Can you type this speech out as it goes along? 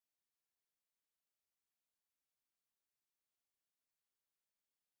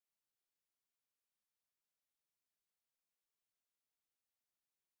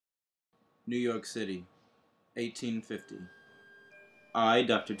New York City, 1850. I,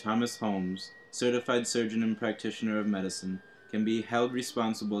 Dr. Thomas Holmes, certified surgeon and practitioner of medicine, can be held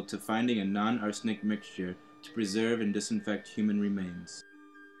responsible to finding a non-arsenic mixture to preserve and disinfect human remains.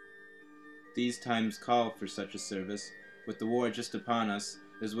 These times call for such a service. With the war just upon us,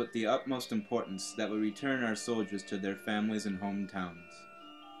 it is with the utmost importance that we return our soldiers to their families and hometowns.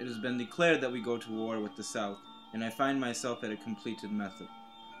 It has been declared that we go to war with the South, and I find myself at a completed method.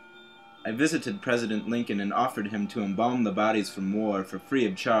 I visited President Lincoln and offered him to embalm the bodies from war for free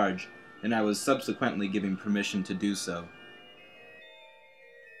of charge, and I was subsequently given permission to do so.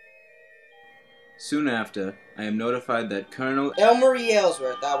 Soon after, I am notified that Colonel Elmer E.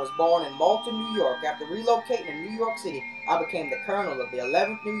 Ellsworth. I was born in Malta, New York. After relocating to New York City, I became the colonel of the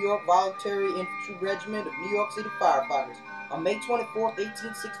 11th New York Voluntary Infantry Regiment of New York City Firefighters. On May 24,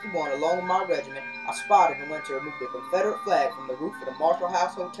 1861, along with my regiment, I spotted and went to remove the Confederate flag from the roof of the Marshall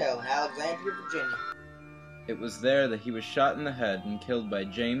House Hotel in Alexandria, Virginia. It was there that he was shot in the head and killed by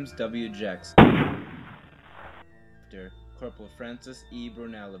James W. Jackson. After Corporal Francis E.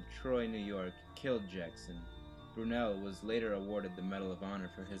 Brunel of Troy, New York, killed Jackson. Brunel was later awarded the Medal of Honor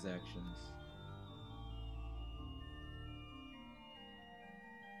for his actions.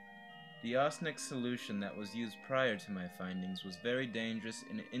 The arsenic solution that was used prior to my findings was very dangerous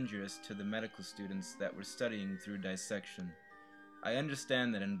and injurious to the medical students that were studying through dissection. I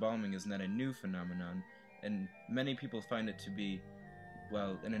understand that embalming is not a new phenomenon, and many people find it to be,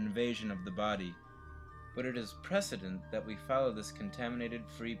 well, an invasion of the body. But it is precedent that we follow this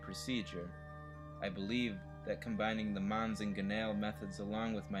contaminated-free procedure. I believe that combining the Mons and Ganel methods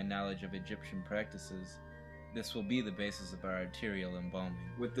along with my knowledge of Egyptian practices, this will be the basis of our arterial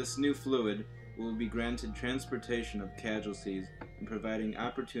embalming. With this new fluid, we will be granted transportation of casualties and providing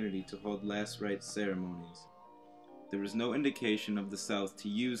opportunity to hold last rites ceremonies. There is no indication of the South to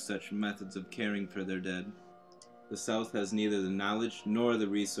use such methods of caring for their dead. The South has neither the knowledge nor the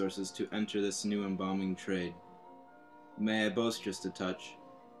resources to enter this new embalming trade. May I boast just a touch?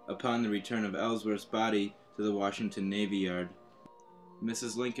 Upon the return of Ellsworth's body to the Washington Navy Yard,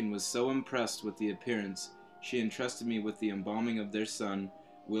 Mrs. Lincoln was so impressed with the appearance, she entrusted me with the embalming of their son,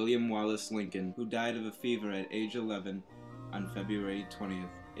 William Wallace Lincoln, who died of a fever at age 11 on February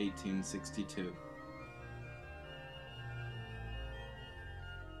 20th, 1862.